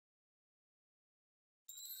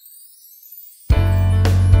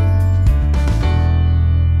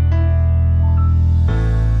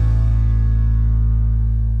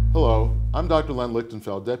I'm Dr. Len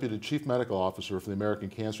Lichtenfeld, Deputy Chief Medical Officer for the American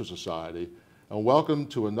Cancer Society, and welcome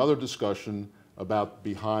to another discussion about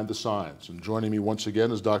Behind the Science. And joining me once again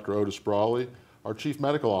is Dr. Otis Brawley, our Chief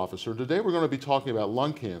Medical Officer. Today we're going to be talking about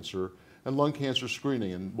lung cancer and lung cancer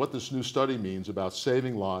screening and what this new study means about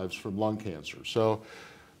saving lives from lung cancer. So,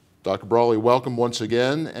 Dr. Brawley, welcome once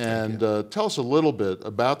again, and tell us a little bit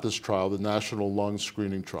about this trial, the National Lung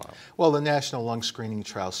Screening Trial. Well, the National Lung Screening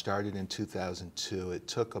Trial started in 2002. It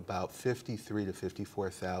took about 53 to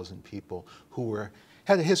 54,000 people who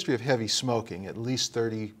had a history of heavy smoking, at least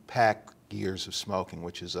 30 pack years of smoking,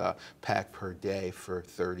 which is a pack per day for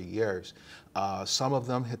 30 years. Some of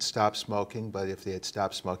them had stopped smoking, but if they had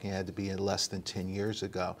stopped smoking, it had to be less than 10 years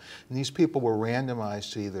ago. And these people were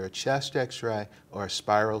randomized to either a chest x-ray or a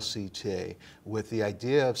spiral CT with the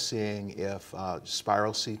idea of seeing if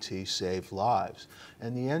spiral CT saved lives.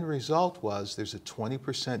 And the end result was there's a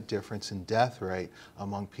 20% difference in death rate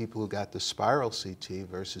among people who got the spiral CT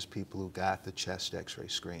versus people who got the chest x-ray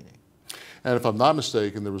screening. And if I'm not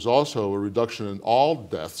mistaken, there was also a reduction in all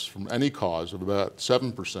deaths from any cause of about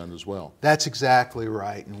 7% as well. That's exactly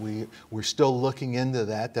right, and we're still looking into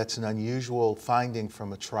that. That's an unusual finding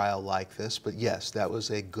from a trial like this, but yes, that was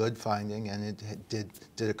a good finding, and it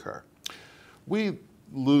did occur. We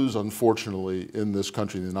lose, unfortunately, in this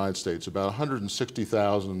country, in the United States, about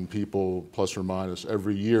 160,000 people, plus or minus,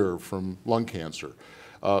 every year from lung cancer.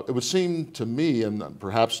 It would seem to me, and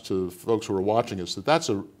perhaps to folks who are watching us, that that's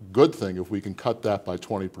a good thing if we can cut that by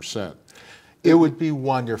 20%. It would be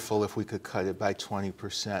wonderful if we could cut it by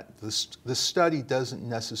 20%. The study doesn't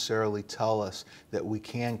necessarily tell us that we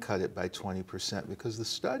can cut it by 20% because the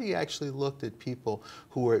study actually looked at people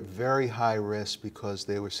who were at very high risk because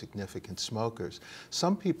they were significant smokers.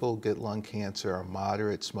 Some people who get lung cancer are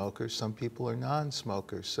moderate smokers, some people are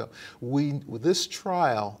non-smokers. So this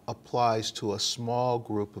trial applies to a small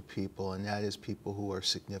group of people, and that is people who are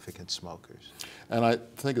significant smokers. And I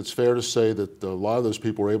think it's fair to say that a lot of those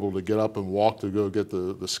people were able to get up and walk to go get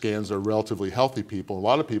the scans. They're relatively healthy people. A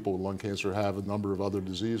lot of people with lung cancer have a number of other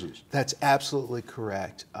diseases. That's absolutely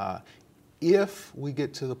correct. If we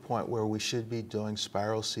get to the point where we should be doing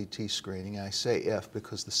spiral CT screening, and I say if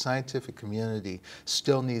because the scientific community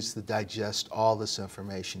still needs to digest all this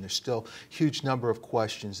information. There's still a huge number of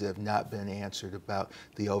questions that have not been answered about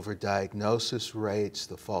the overdiagnosis rates,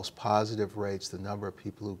 the false positive rates, the number of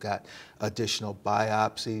people who got additional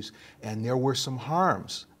biopsies, and there were some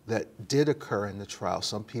harms that did occur in the trial.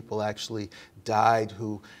 Some people actually died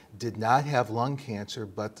who did not have lung cancer,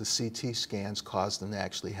 but the CT scans caused them to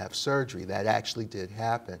actually have surgery. That actually did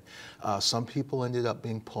happen. Some people ended up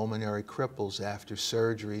being pulmonary cripples after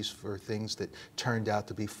surgeries for things that turned out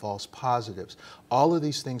to be false positives. All of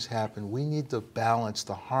these things happen. We need to balance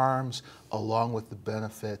the harms along with the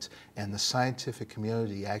benefits, and the scientific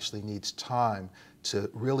community actually needs time to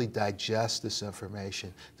really digest this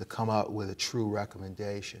information to come out with a true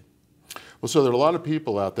recommendation. Well, so there are a lot of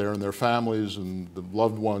people out there and their families and the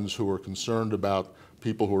loved ones who are concerned about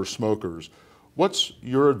people who are smokers. What's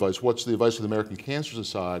your advice? What's the advice of the American Cancer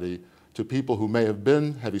Society to people who may have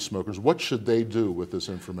been heavy smokers? What should they do with this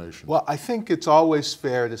information? Well, I think it's always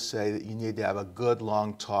fair to say that you need to have a good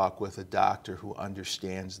long talk with a doctor who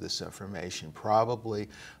understands this information, probably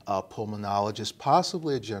a pulmonologist,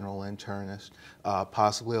 possibly a general internist,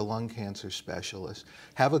 possibly a lung cancer specialist.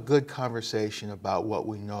 Have a good conversation about what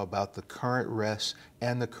we know about the current risks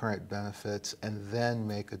and the current benefits, and then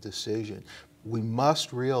make a decision. We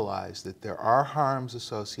must realize that there are harms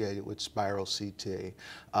associated with spiral CT,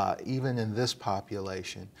 even in this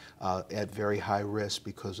population, at very high risk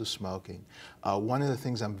because of smoking. One of the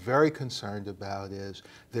things I'm very concerned about is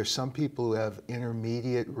there's some people who have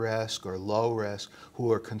intermediate risk or low risk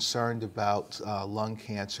who are concerned about lung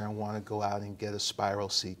cancer and want to go out and get a spiral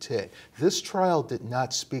CT. This trial did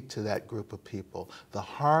not speak to that group of people. The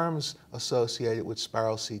harms associated with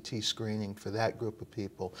spiral CT screening for that group of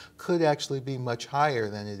people could actually be much higher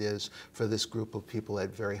than it is for this group of people at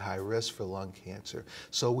very high risk for lung cancer.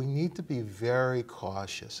 So we need to be very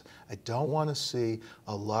cautious. I don't want to see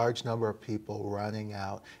a large number of people running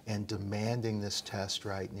out and demanding this test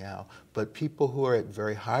right now, but people who are at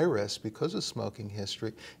very high risk because of smoking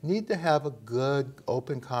history need to have a good,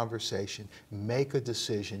 open conversation, make a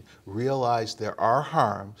decision, realize there are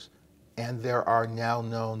harms, and there are now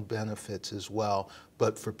known benefits as well,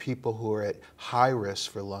 but for people who are at high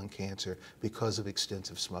risk for lung cancer because of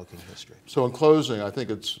extensive smoking history. So in closing, I think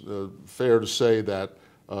it's fair to say that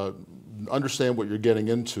understand what you're getting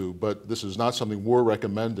into, but this is not something we're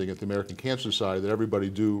recommending at the American Cancer Society that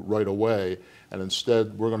everybody do right away. And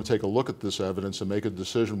instead, we're going to take a look at this evidence and make a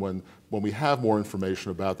decision when we have more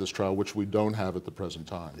information about this trial, which we don't have at the present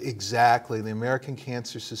time. Exactly. The American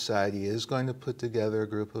Cancer Society is going to put together a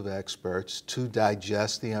group of experts to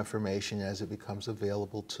digest the information as it becomes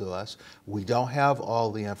available to us. We don't have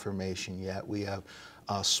all the information yet. We have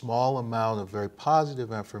a small amount of very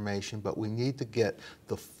positive information, but we need to get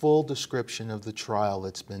the full description of the trial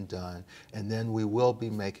that's been done, and then we will be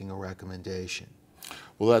making a recommendation.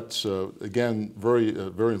 Well, that's, again, very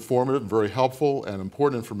informative, very helpful, and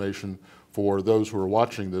important information for those who are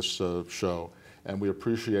watching this show, and we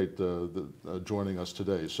appreciate joining us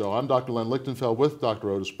today. So I'm Dr. Len Lichtenfeld with Dr.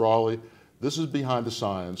 Otis Brawley. This is Behind the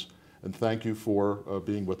Science, and thank you for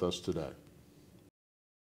being with us today.